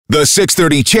The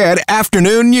 6:30 CHED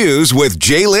Afternoon News with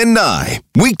Jaylen Nye.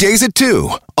 Weekdays at 2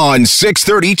 on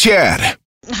 6:30 CHED.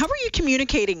 How are you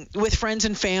communicating with friends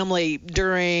and family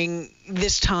during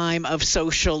this time of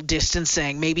social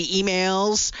distancing? Maybe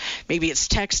emails, maybe it's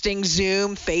texting,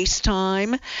 Zoom,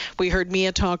 FaceTime. We heard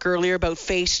Mia talk earlier about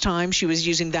FaceTime. She was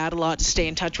using that a lot to stay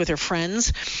in touch with her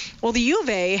friends. Well, the U of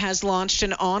A has launched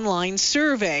an online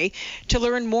survey to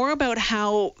learn more about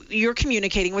how you're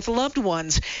communicating with loved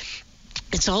ones.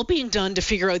 It's all being done to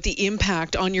figure out the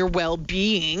impact on your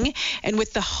well-being, and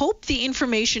with the hope the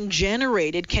information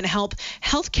generated can help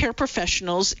healthcare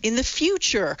professionals in the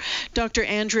future. Dr.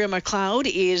 Andrea McLeod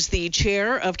is the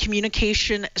chair of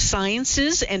Communication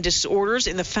Sciences and Disorders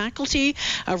in the Faculty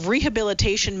of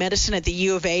Rehabilitation Medicine at the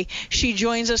U of A. She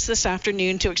joins us this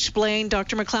afternoon to explain.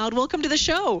 Dr. McLeod, welcome to the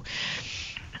show.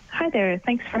 Hi there.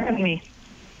 Thanks for having me.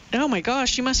 Oh my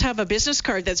gosh, you must have a business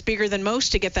card that's bigger than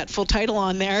most to get that full title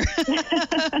on there.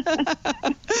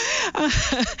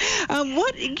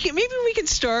 Maybe we can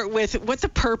start with what the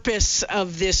purpose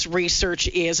of this research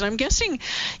is. And I'm guessing,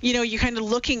 you're kind of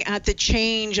looking at the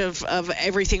change of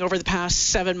everything over the past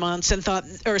 7 months and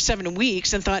 7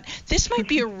 weeks and thought this might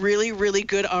be a really, really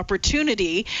good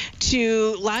opportunity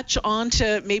to latch on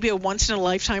to maybe a once in a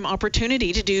lifetime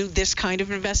opportunity to do this kind of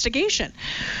investigation.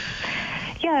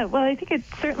 Yeah, well, I think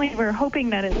we're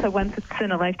hoping that it's a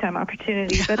once-in-a-lifetime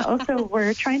opportunity, but also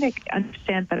we're trying to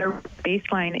understand better what the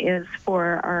baseline is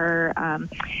for our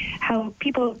how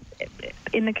people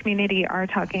in the community are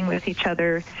talking with each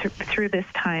other through this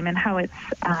time, and how it's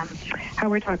how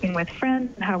we're talking with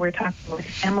friends, and how we're talking with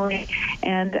family,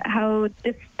 and how,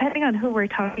 depending on who we're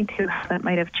talking to, how that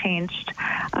might have changed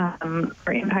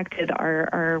or impacted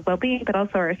our well-being, but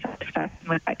also our satisfaction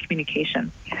with that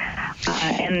communication.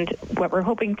 And what we're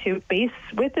hoping to base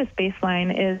with this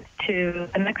baseline is the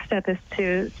next step is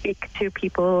to speak to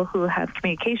people who have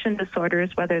communication disorders,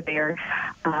 whether they are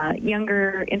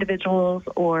younger individuals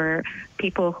or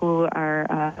people who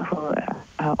are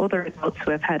older adults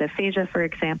who have had aphasia, for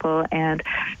example, and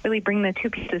really bring the two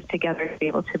pieces together to be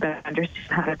able to better understand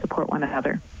how to support one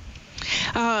another.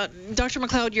 Dr.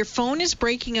 McLeod, your phone is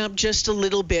breaking up just a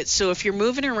little bit, so if you're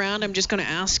moving around, I'm just going to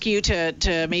ask you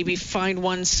to maybe find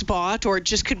one spot, or it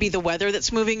just could be the weather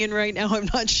that's moving in right now, I'm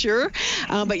not sure,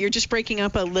 but you're just breaking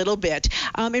up a little bit.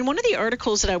 In one of the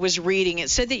articles that I was reading, it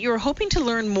said that you were hoping to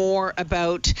learn more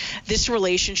about this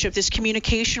relationship, this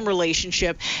communication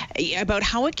relationship, about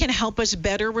how it can help us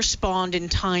better respond in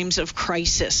times of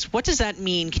crisis. What does that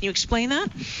mean? Can you explain that?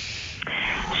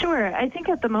 Sure. I think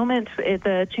at the moment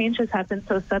the change has happened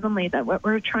so suddenly that what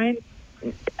we're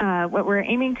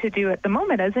aiming to do at the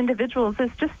moment as individuals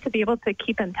is just to be able to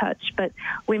keep in touch, but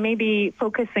we may be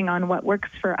focusing on what works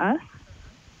for us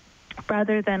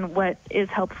rather than what is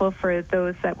helpful for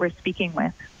those that we're speaking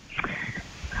with.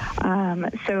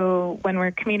 So when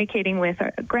we're communicating with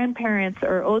our grandparents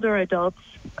or older adults,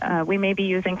 we may be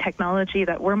using technology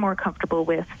that we're more comfortable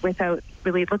with without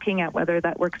really looking at whether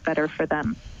that works better for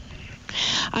them.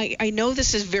 I know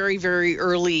this is very, very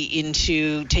early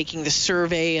into taking the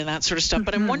survey and that sort of stuff,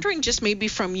 but I'm wondering, just maybe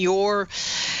from your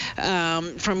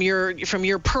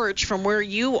perch, from where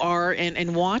you are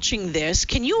and watching this,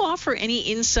 can you offer any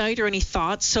insight or any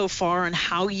thoughts so far on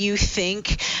how you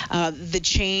think the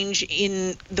change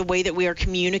in the way that we are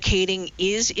communicating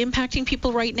is impacting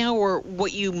people right now, or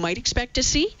what you might expect to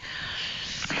see?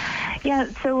 Yeah,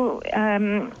 so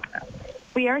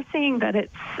we are seeing that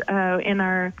it's in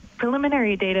our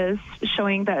preliminary data is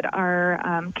showing that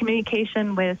our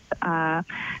communication with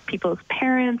people's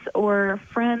parents or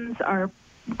friends are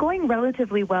going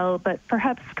relatively well, but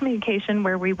perhaps communication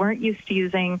where we weren't used to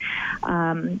using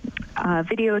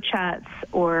video chats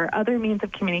or other means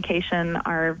of communication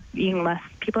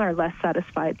people are less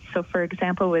satisfied. So for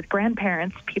example, with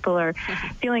grandparents, people are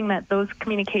feeling that those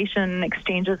communication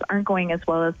exchanges aren't going as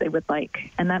well as they would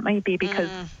like. And that might be because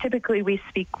typically we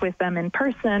speak with them in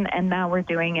person, and now we're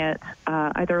doing it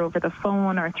either over the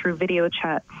phone or through video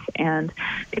chats, and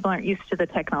people aren't used to the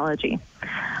technology.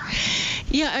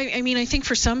 Yeah, I mean, I think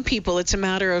for some people it's a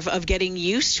matter of getting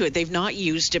used to it. They've not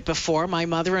used it before. My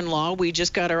mother-in-law, we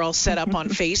just got her all set up on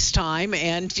FaceTime,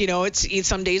 and it's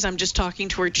some days I'm just talking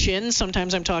to her chin,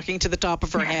 sometimes I'm talking to the top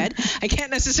of her head. I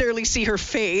can't necessarily see her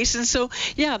face, and so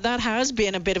yeah, that has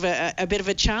been a bit of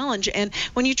a challenge. And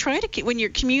when you're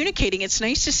communicating, it's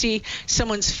nice to see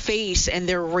someone's face and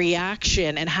their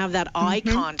reaction and have that eye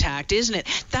contact, isn't it?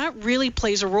 That really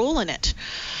plays a role in it.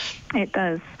 It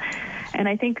does. And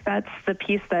I think that's the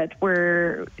piece that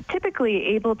we're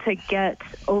typically able to get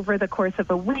over the course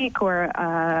of a week or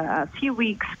a few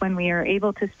weeks when we are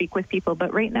able to speak with people.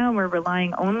 But right now we're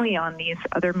relying only on these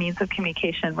other means of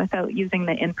communication without using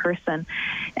the in-person.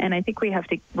 And I think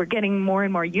we're getting more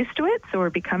and more used to it, so we're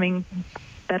becoming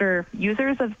better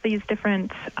users of these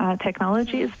different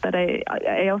technologies, but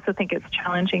I also think it's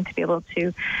challenging to be able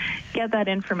to get that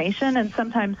information. And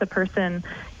sometimes a person,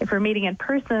 if we're meeting in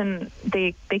person,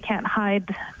 they can't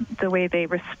hide the way they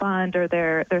respond or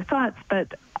their thoughts,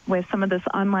 but with some of this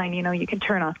online, you can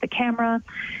turn off the camera,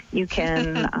 you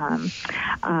can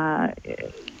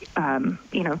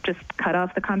just cut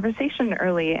off the conversation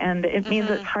early, and it means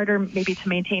it's harder maybe to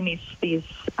maintain these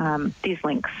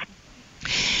links.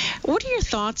 What are your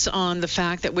thoughts on the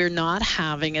fact that we're not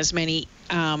having as many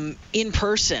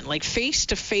in-person, like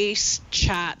face-to-face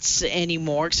chats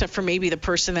anymore, except for maybe the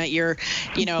person that you're,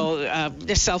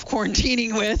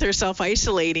 self-quarantining with or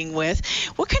self-isolating with?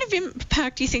 What kind of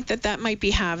impact do you think that might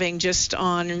be having just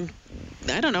on,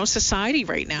 society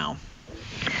right now?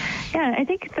 Yeah, I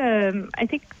think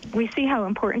we see how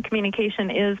important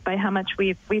communication is by how much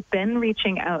we've been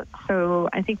reaching out. So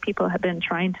I think people have been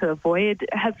trying to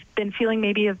have been feeling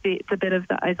maybe the bit of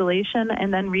the isolation,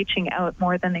 and then reaching out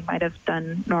more than they might have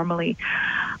done normally.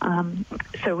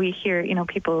 So we hear,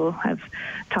 people have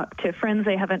talked to friends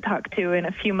they haven't talked to in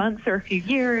a few months or a few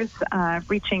years,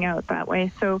 reaching out that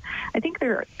way. So I think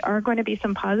there are going to be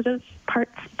some positive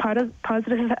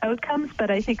outcomes, but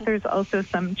I think there's also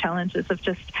some challenges of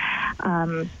just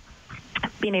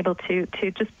being able to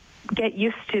just get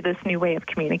used to this new way of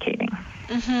communicating.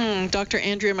 Dr.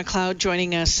 Andrea McLeod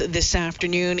joining us this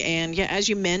afternoon. And yeah, as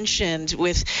you mentioned,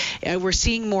 we're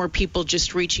seeing more people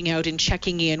just reaching out and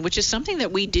checking in, which is something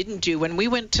that we didn't do when we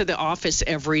went to the office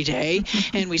every day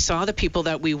and we saw the people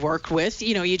that we worked with.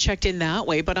 You checked in that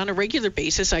way. But on a regular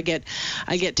basis, I get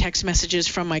text messages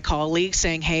from my colleagues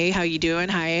saying, "Hey, how you doing?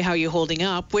 Hi, how you holding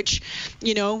up?" Which,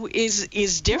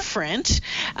 is different,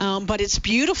 but it's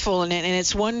beautiful and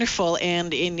it's wonderful.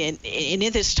 And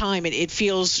in this time, it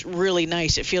feels really nice.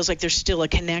 It feels like there's still a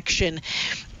connection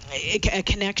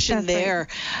there.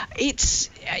 Right.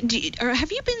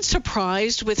 Have you been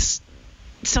surprised with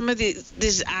some of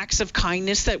these acts of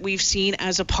kindness that we've seen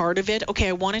as a part of it? Okay,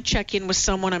 I want to check in with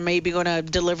someone. I'm maybe going to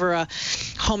deliver a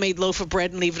homemade loaf of bread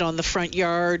and leave it on the front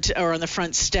yard or on the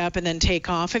front step and then take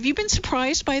off. Have you been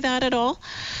surprised by that at all?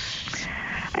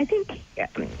 I think,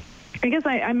 because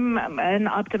I'm an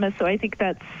optimist, so I think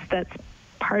that's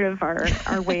part of our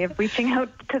way of reaching out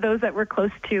to those that we're close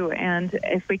to. And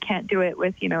if we can't do it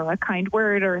with, a kind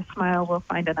word or a smile, we'll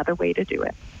find another way to do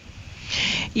it.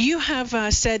 You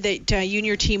have said that you and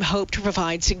your team hope to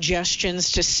provide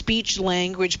suggestions to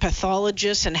speech-language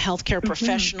pathologists and healthcare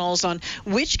professionals on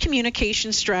which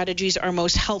communication strategies are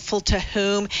most helpful to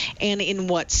whom and in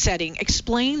what setting.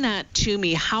 Explain that to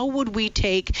me. How would we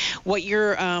take what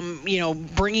you're,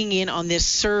 bringing in on this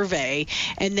survey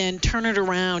and then turn it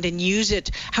around and use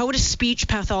it? How would a speech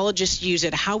pathologist use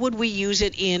it? How would we use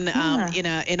it in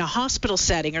a hospital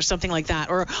setting or something like that,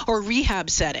 or rehab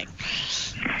setting?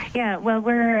 Yeah, well,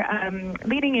 we're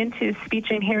leading into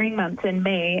Speech and Hearing Month in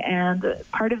May, and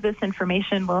part of this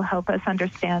information will help us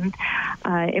understand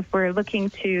if we're looking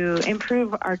to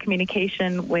improve our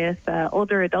communication with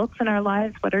older adults in our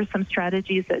lives, what are some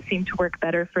strategies that seem to work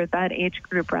better for that age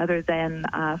group rather than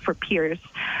for peers.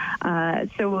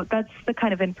 So that's the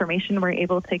kind of information we're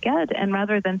able to get, and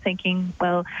rather than thinking,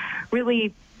 well,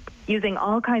 really using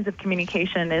all kinds of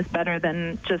communication is better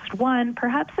than just one,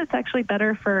 perhaps it's actually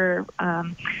better for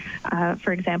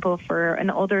example, for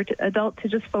an older adult to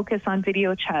just focus on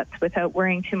video chats without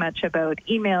worrying too much about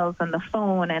emails and the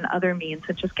phone and other means,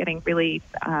 and just getting really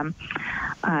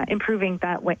improving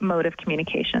that mode of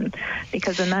communication.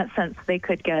 Because in that sense, they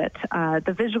could get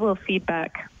the visual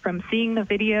feedback from seeing the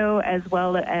video as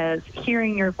well as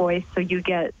hearing your voice. So you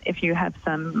get, if you have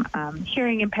some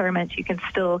hearing impairment, you can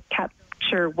still capture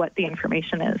what the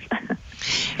information is.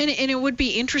 And it would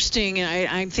be interesting,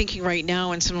 I'm thinking right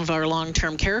now in some of our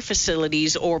long-term care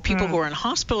facilities or people who are in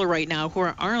hospital right now who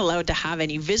aren't allowed to have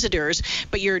any visitors,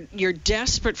 but you're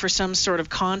desperate for some sort of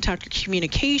contact or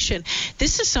communication.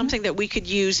 This is something that we could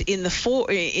use in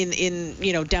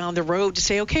down the road to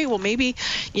say, okay, well, maybe,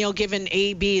 given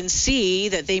A, B, and C,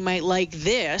 that they might like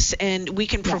this, and we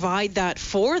can provide that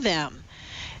for them.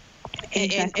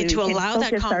 Exactly. And to allow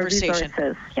that conversation.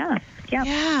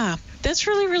 Yeah. That's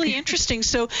really, really interesting.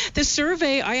 So the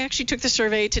survey, I actually took the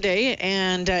survey today,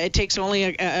 and it takes only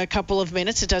a couple of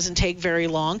minutes. It doesn't take very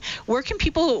long. Where can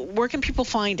people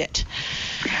find it?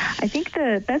 I think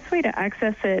the best way to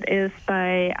access it is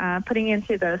by putting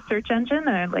into the search engine,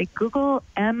 like Google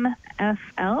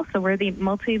MFL. So we're the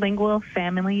Multilingual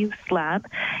Families Lab,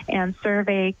 and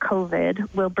Survey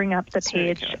COVID will bring up the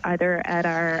page either at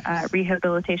our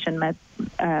rehabilitation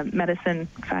medicine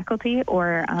faculty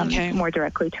or more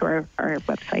directly to our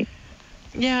website.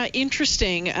 Yeah,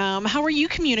 interesting. How are you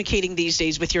communicating these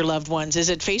days with your loved ones? Is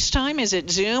it FaceTime? Is it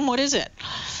Zoom? What is it?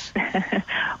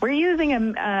 We're using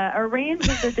a range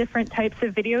of the different types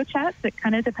of video chats. It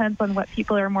kind of depends on what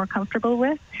people are more comfortable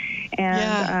with.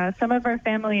 And some of our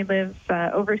family lives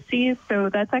overseas, so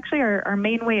that's actually our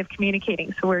main way of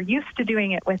communicating. So we're used to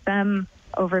doing it with them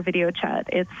over video chat.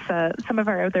 It's some of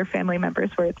our other family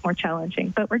members where it's more challenging,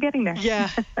 but we're getting there. Yeah.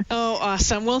 Oh,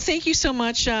 awesome. Well, thank you so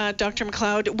much, Dr.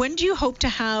 McLeod. When do you hope to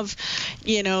have,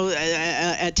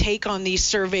 a take on these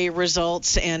survey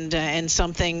results and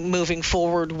something moving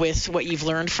forward with what you've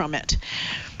learned from it?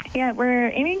 Yeah, we're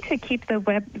aiming to keep the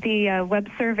web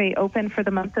survey open for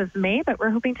the month of May, but we're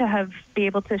hoping to be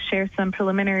able to share some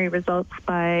preliminary results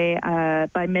by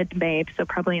mid-May, so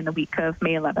probably in the week of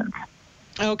May 11th.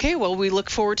 Okay, well, we look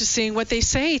forward to seeing what they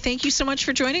say. Thank you so much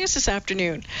for joining us this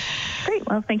afternoon. Great.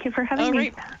 Well, thank you for having me.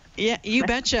 Right. Yeah, you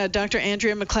betcha. Dr.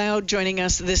 Andrea McLeod joining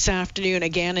us this afternoon.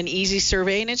 Again, an easy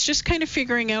survey, and it's just kind of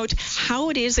figuring out how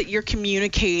it is that you're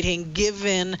communicating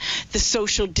given the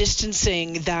social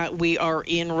distancing that we are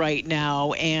in right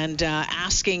now, and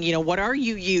asking, what are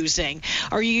you using?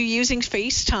 Are you using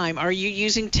FaceTime? Are you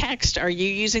using text? Are you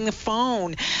using the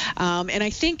phone? And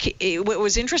I think what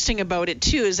was interesting about it,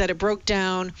 too, is that it broke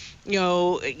down,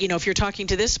 if you're talking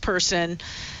to this person,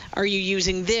 are you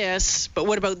using this? But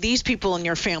what about these people in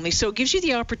your family? So it gives you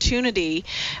the opportunity,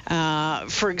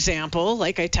 for example,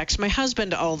 like I text my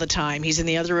husband all the time. He's in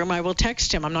the other room. I will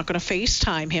text him. I'm not going to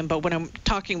FaceTime him. But when I'm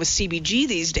talking with CBG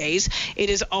these days, it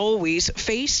is always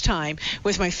FaceTime.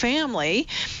 With my family,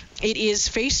 it is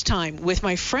FaceTime. With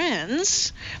my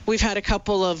friends, we've had a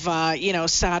couple of,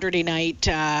 Saturday night,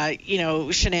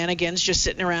 shenanigans, just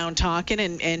sitting around talking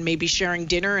and maybe sharing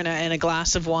dinner and a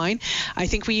glass of wine. I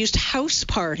think we used House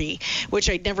Party, which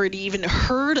I'd never even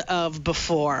heard of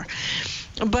before.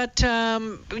 But, I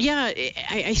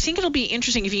think it'll be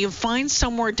interesting if you can find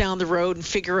somewhere down the road and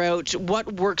figure out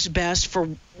what works best for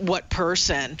what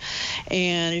person,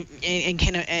 and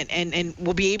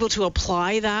we'll be able to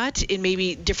apply that in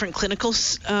maybe different clinical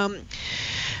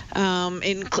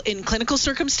in clinical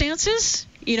circumstances,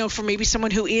 for maybe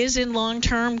someone who is in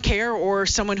long-term care or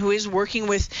someone who is working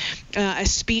with a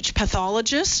speech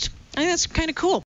pathologist. I think that's kind of cool.